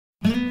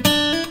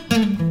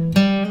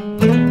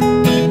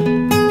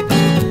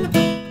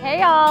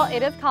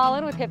It is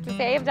Colin with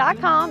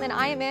hip2save.com, and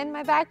I am in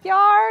my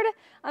backyard.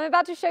 I'm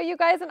about to show you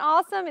guys an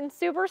awesome and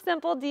super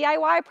simple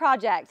DIY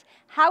project.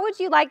 How would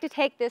you like to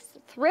take this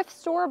thrift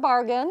store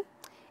bargain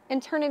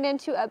and turn it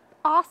into an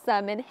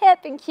awesome and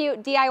hip and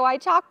cute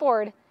DIY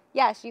chalkboard?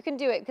 Yes, you can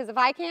do it, because if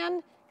I can,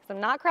 because I'm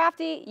not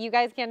crafty, you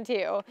guys can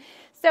too.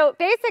 So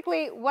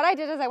basically what I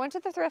did is I went to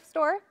the thrift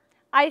store.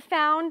 I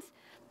found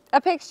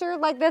a picture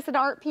like this, an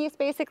art piece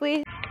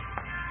basically.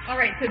 All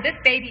right, so this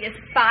baby is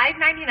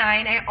 $5.99.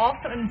 I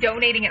also am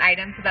donating an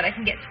item so that I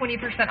can get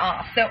 20%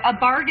 off. So a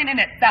bargain in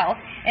itself,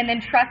 and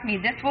then trust me,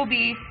 this will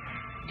be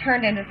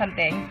turned into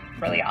something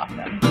really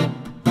awesome.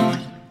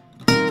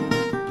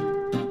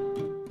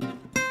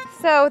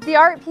 So the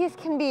art piece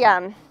can be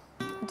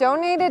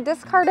donated,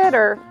 discarded,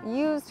 or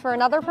used for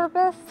another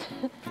purpose.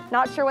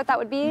 Not sure what that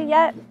would be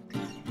yet.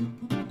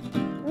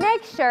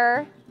 Make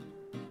sure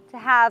to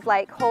have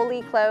like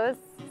holy clothes,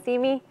 see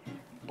me?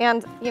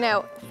 And you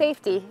know,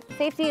 safety.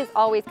 Safety is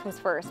always comes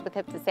first with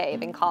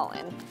Hip2Save and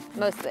Colin,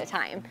 most of the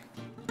time.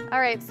 All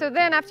right, so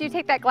then after you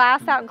take that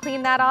glass out and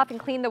clean that off and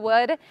clean the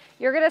wood,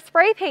 you're gonna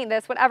spray paint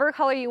this whatever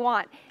color you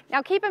want.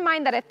 Now keep in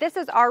mind that if this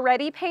is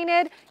already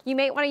painted, you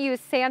may wanna use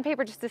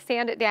sandpaper just to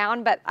sand it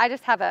down, but I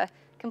just have a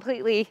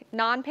completely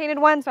non-painted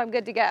one, so I'm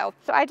good to go.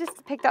 So I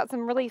just picked out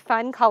some really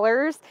fun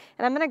colors,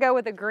 and I'm gonna go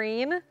with a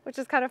green, which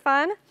is kind of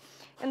fun.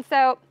 And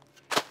so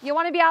you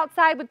wanna be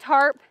outside with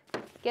tarp,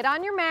 get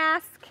on your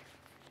mask,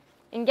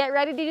 and get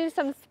ready to do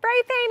some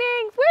spray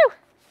painting.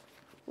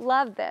 Woo!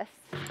 Love this.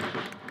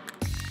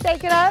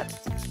 Shake it up.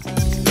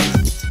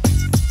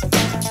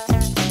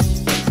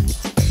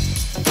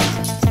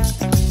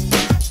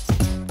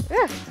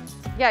 Ugh.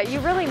 Yeah, you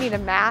really need a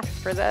mask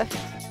for this.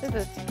 This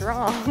is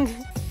strong.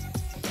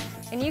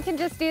 And you can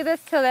just do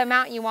this to the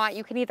amount you want.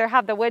 You can either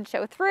have the wood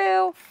show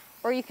through,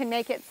 or you can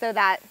make it so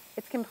that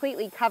it's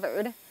completely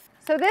covered.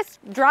 So this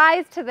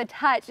dries to the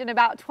touch in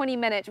about 20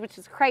 minutes, which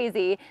is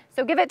crazy.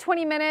 So give it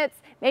 20 minutes,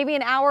 maybe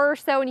an hour or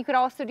so, and you could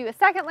also do a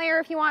second layer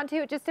if you want to.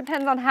 It just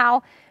depends on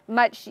how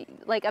much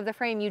like of the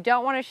frame you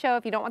don't want to show,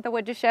 if you don't want the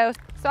wood to show.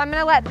 So I'm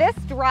gonna let this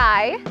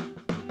dry.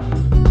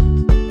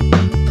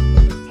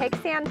 Take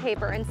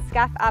sandpaper and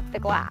scuff up the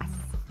glass.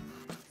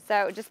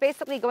 So just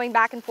basically going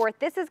back and forth.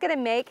 This is gonna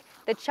make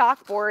the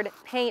chalkboard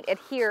paint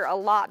adhere a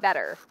lot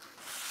better.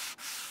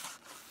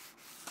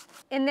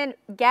 And then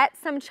get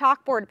some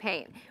chalkboard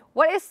paint.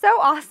 What is so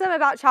awesome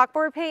about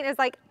chalkboard paint is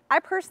like, I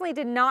personally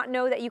did not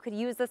know that you could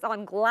use this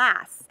on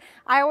glass.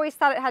 I always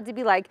thought it had to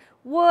be like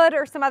wood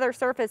or some other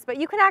surface, but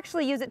you can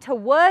actually use it to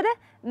wood,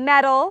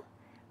 metal,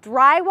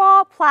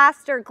 drywall,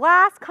 plaster,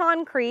 glass,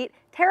 concrete,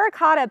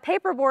 terracotta,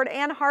 paperboard,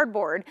 and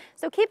hardboard.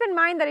 So keep in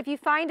mind that if you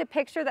find a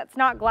picture that's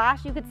not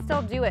glass, you could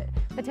still do it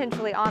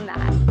potentially on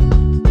that.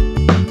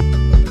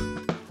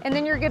 And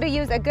then you're gonna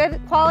use a good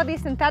quality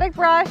synthetic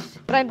brush,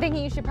 but I'm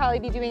thinking you should probably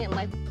be doing it in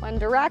like one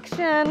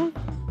direction.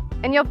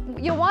 And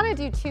you'll wanna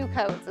do 2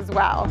 coats as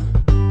well.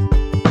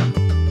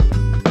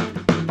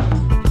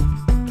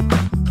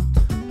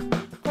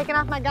 Taking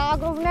off my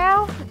goggles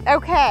now.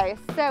 Okay,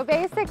 so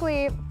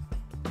basically,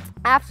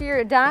 after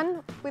you're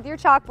done with your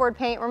chalkboard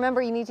paint,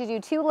 remember you need to do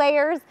 2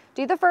 layers.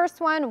 Do the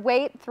first one,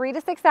 wait 3 to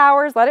 6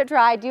 hours, let it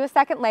dry, do a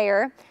second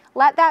layer,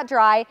 let that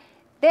dry.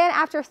 Then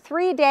after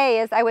 3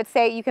 days, I would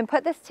say you can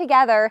put this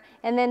together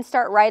and then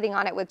start writing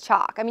on it with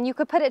chalk. I mean, you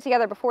could put it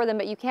together before then,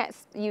 but you can't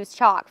use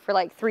chalk for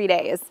like 3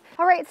 days.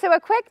 All right, so a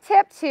quick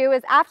tip too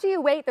is after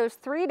you wait those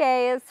 3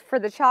 days for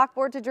the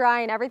chalkboard to dry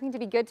and everything to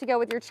be good to go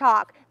with your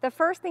chalk, the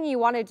first thing you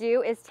wanna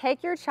do is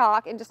take your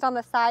chalk and just on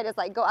the side is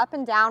like go up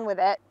and down with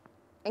it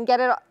and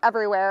get it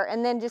everywhere,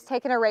 and then just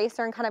take an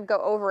eraser and kind of go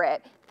over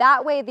it.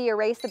 That way the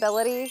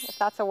erasability, if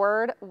that's a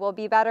word, will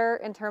be better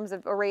in terms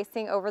of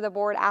erasing over the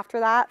board after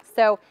that.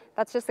 So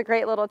that's just a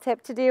great little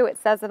tip to do. It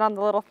says it on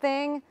the little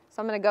thing,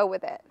 so I'm gonna go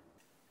with it.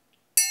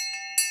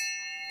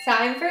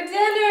 Time for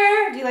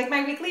dinner. Do you like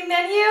my weekly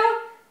menu?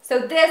 So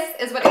this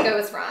is what it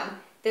goes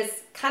from.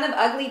 This kind of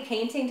ugly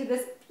painting to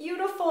this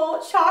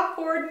beautiful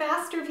chalkboard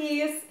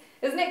masterpiece.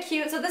 Isn't it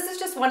cute? So this is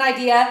just one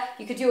idea.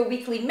 You could do a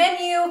weekly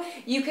menu,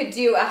 you could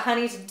do a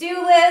honey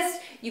to-do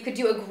list, you could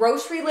do a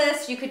grocery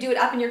list, you could do it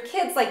up in your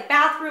kids' like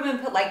bathroom and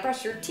put like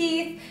brush your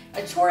teeth,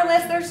 a chore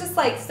list. There's just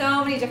like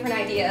so many different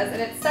ideas, and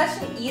it's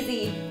such an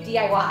easy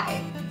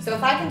DIY. So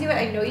if I can do it,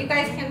 I know you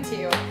guys can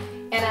too.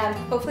 And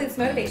hopefully this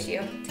motivates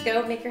you to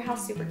go make your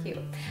house super cute.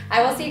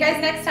 I will see you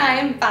guys next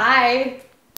time. Bye.